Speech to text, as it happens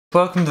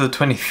Welcome to the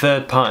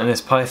 23rd part in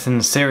this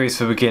Python series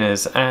for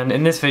beginners, and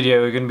in this video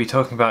we're going to be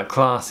talking about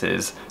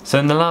classes. So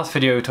in the last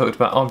video we talked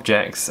about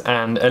objects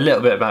and a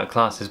little bit about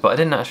classes, but I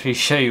didn't actually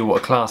show you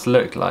what a class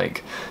looked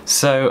like.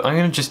 So I'm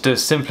going to just do a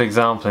simple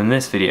example in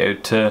this video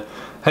to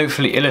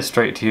hopefully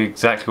illustrate to you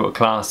exactly what a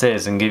class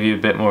is and give you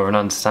a bit more of an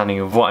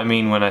understanding of what I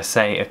mean when I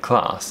say a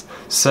class.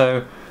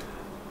 So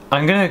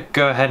I'm going to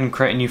go ahead and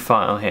create a new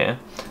file here,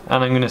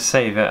 and I'm going to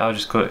save it. I'll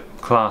just call it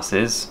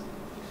classes,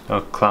 or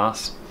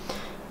class.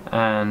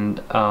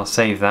 And I'll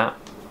save that.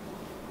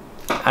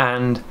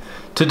 And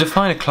to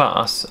define a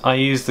class, I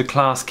use the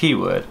class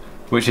keyword,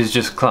 which is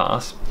just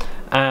class,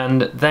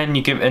 and then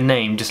you give it a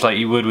name just like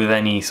you would with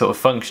any sort of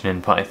function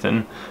in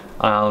Python.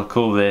 I'll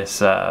call this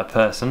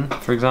person,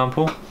 for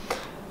example.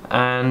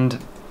 And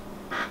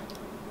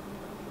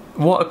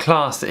what a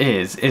class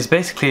is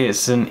basically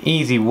it's an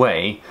easy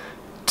way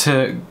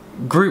to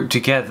group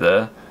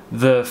together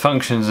the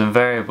functions and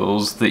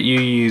variables that you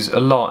use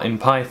a lot in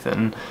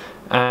Python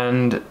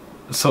and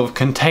sort of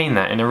contain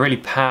that in a really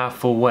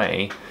powerful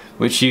way,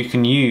 which you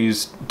can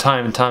use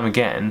time and time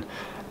again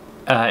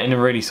in a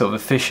really sort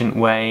of efficient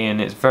way,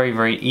 and it's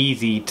very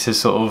easy to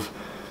sort of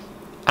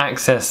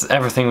access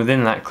everything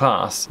within that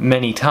class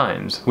many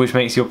times, which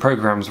makes your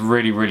programs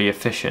really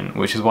efficient,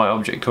 which is why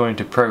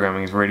object-oriented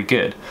programming is really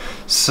good.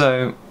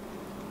 So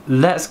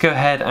let's go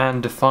ahead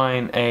and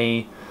define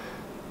a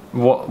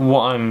what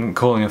I'm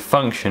calling a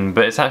function,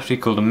 but it's actually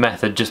called a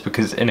method just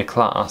because it's in a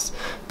class,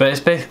 but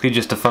it's basically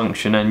just a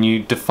function and you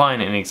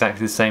define it in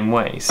exactly the same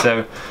way.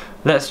 So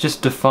let's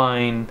just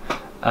define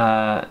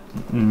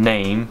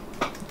name,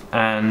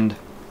 and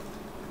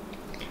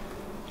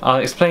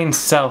I'll explain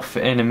self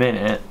in a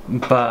minute,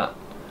 but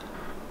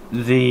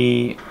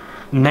the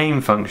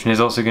name function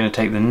is also going to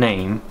take the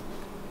name,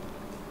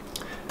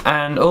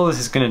 and all this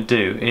is going to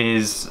do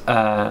is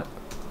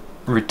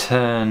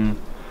return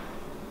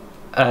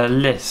a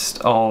list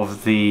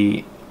of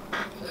the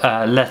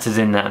letters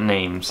in that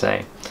name,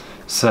 say.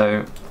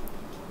 So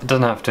it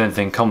doesn't have to do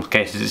anything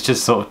complicated, it's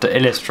just sort of to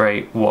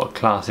illustrate what a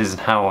class is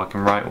and how I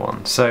can write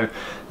one. So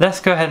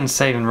let's go ahead and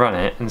save and run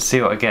it and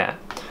see what I get.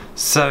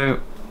 So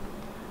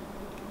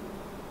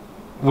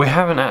we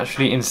haven't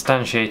actually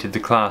instantiated the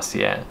class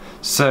yet,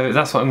 so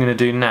that's what I'm going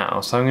to do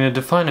now. So I'm going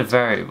to define a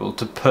variable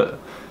to put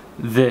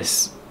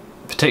this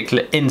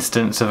particular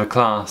instance of a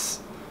class,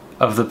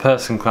 of the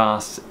person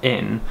class,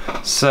 in.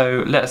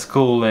 So let's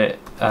call it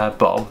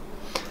Bob,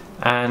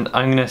 and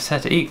I'm going to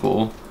set it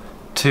equal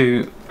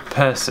to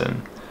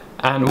person,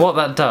 and what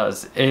that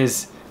does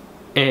is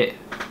it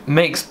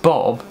makes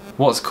Bob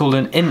what's called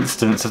an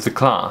instance of the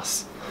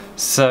class.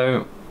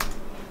 So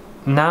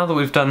now that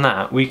we've done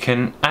that, we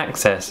can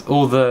access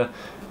all the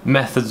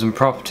methods and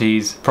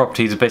properties.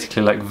 Properties are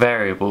basically like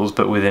variables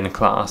but within a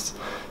class.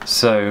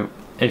 So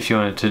if you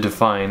wanted to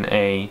define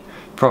a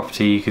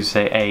property, you could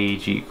say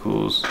age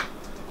equals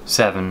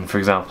 7, for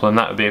example, and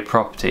that would be a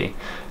property.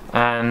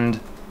 And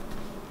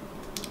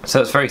so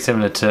it's very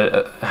similar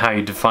to how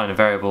you define a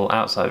variable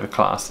outside of a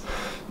class.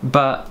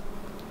 But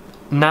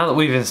now that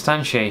we've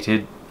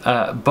instantiated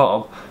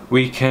Bob,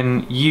 we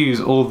can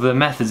use all the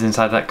methods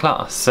inside that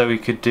class. So we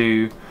could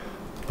do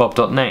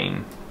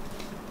bob.name,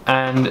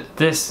 and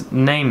this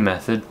name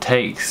method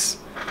takes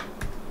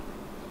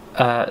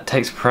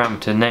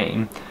parameter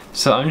name.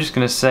 So I'm just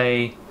going to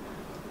say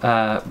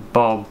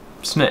Bob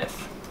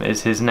Smith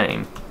is his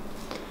name,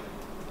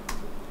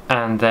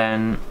 and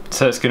then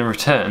so it's going to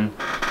return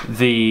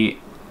the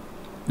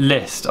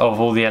list of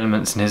all the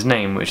elements in his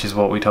name, which is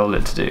what we told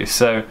it to do.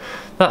 So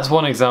that's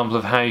one example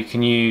of how you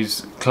can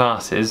use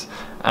classes.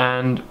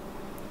 And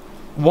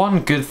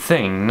one good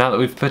thing, now that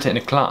we've put it in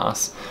a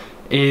class,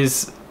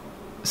 is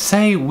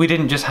say we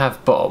didn't just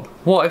have Bob.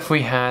 What if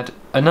we had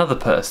another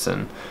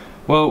person?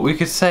 Well, we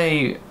could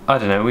say, I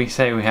don't know, we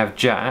say we have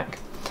Jack,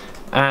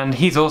 and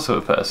he's also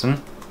a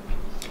person.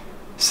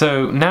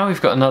 So now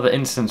we've got another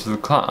instance of the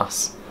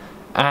class,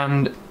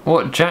 and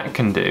what Jack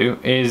can do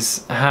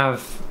is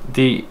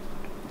be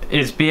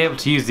able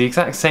to use the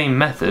exact same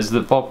methods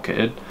that Bob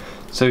could.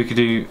 So we could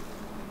do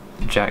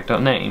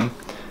jack.name.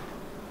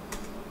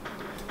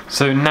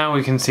 So now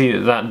we can see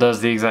that that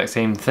does the exact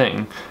same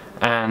thing,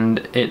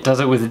 and it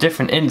does it with a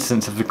different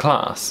instance of the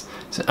class.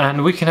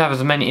 And we can have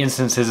as many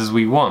instances as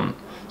we want,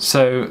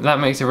 so that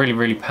makes it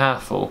really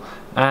powerful.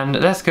 And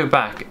let's go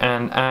back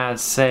and add,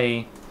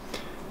 say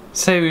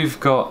we've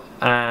got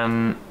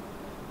an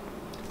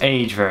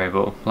age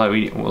variable like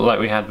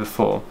we had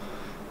before.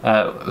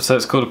 So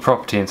it's called a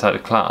property inside a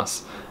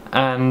class,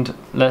 and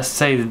let's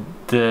say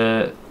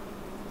the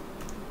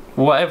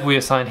whatever we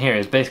assign here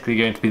is basically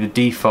going to be the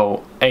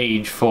default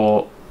age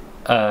for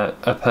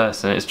a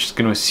person. It's just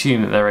going to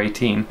assume that they're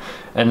 18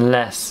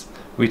 unless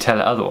we tell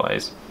it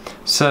otherwise.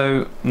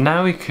 So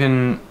now we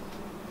can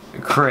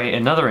create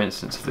another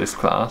instance of this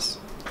class.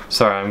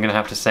 Sorry, I'm going to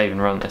have to save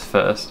and run this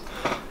first,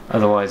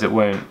 otherwise it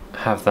won't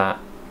have that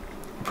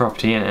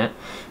property in it.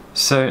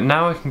 So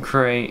now I can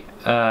create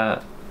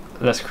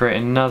let's create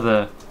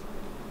another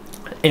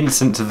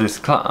instance of this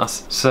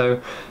class.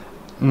 So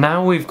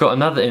now we've got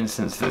another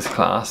instance of this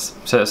class,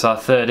 so it's our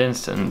third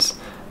instance,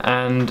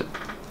 and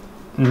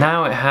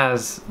now it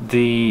has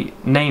the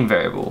name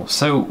variable.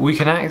 So we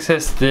can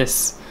access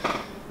this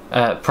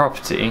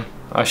property.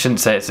 I shouldn't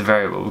say it's a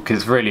variable because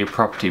it's really a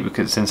property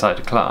because it's inside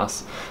a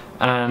class,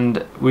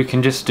 and we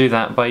can just do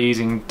that by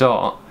using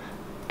dot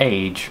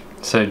age,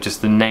 so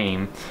just the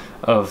name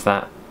of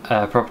that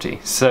property.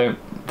 So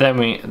then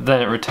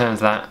it returns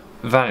that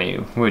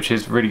value, which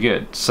is really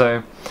good.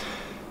 So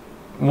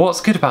what's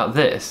good about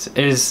this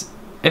is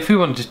if we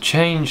wanted to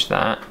change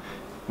that,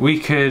 we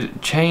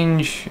could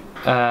change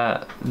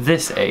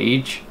this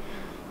age,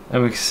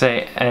 and we could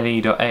say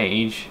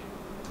le.age.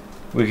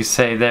 We could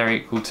say they're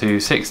equal to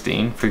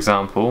 16, for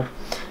example,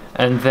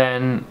 and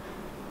then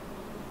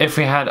if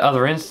we had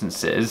other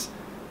instances,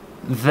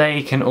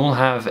 they can all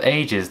have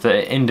ages that are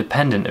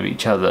independent of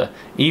each other,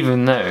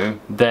 even though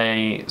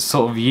they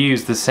sort of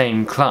use the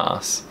same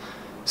class.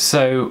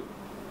 So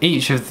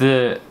each of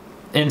the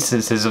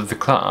instances of the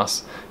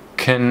class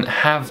can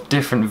have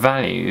different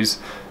values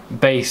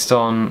based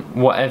on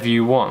whatever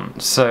you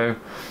want. So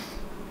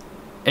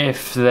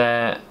if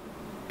they're,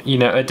 you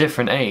know, a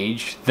different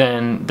age,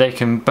 then they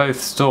can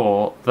both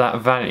store that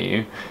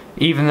value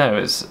even though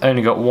it's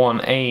only got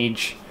one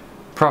age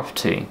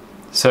property.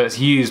 So it's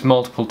used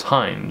multiple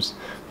times,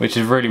 which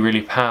is really,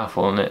 really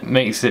powerful, and it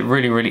makes it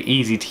really, really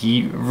easy to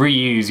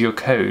reuse your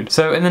code.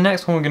 So in the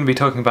next one we're going to be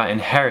talking about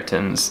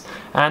inheritance,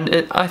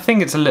 and I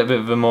think it's a little bit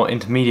of a more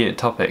intermediate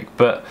topic,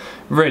 but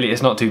really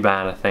it's not too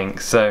bad, I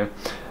think. So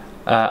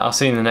I'll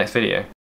see you in the next video.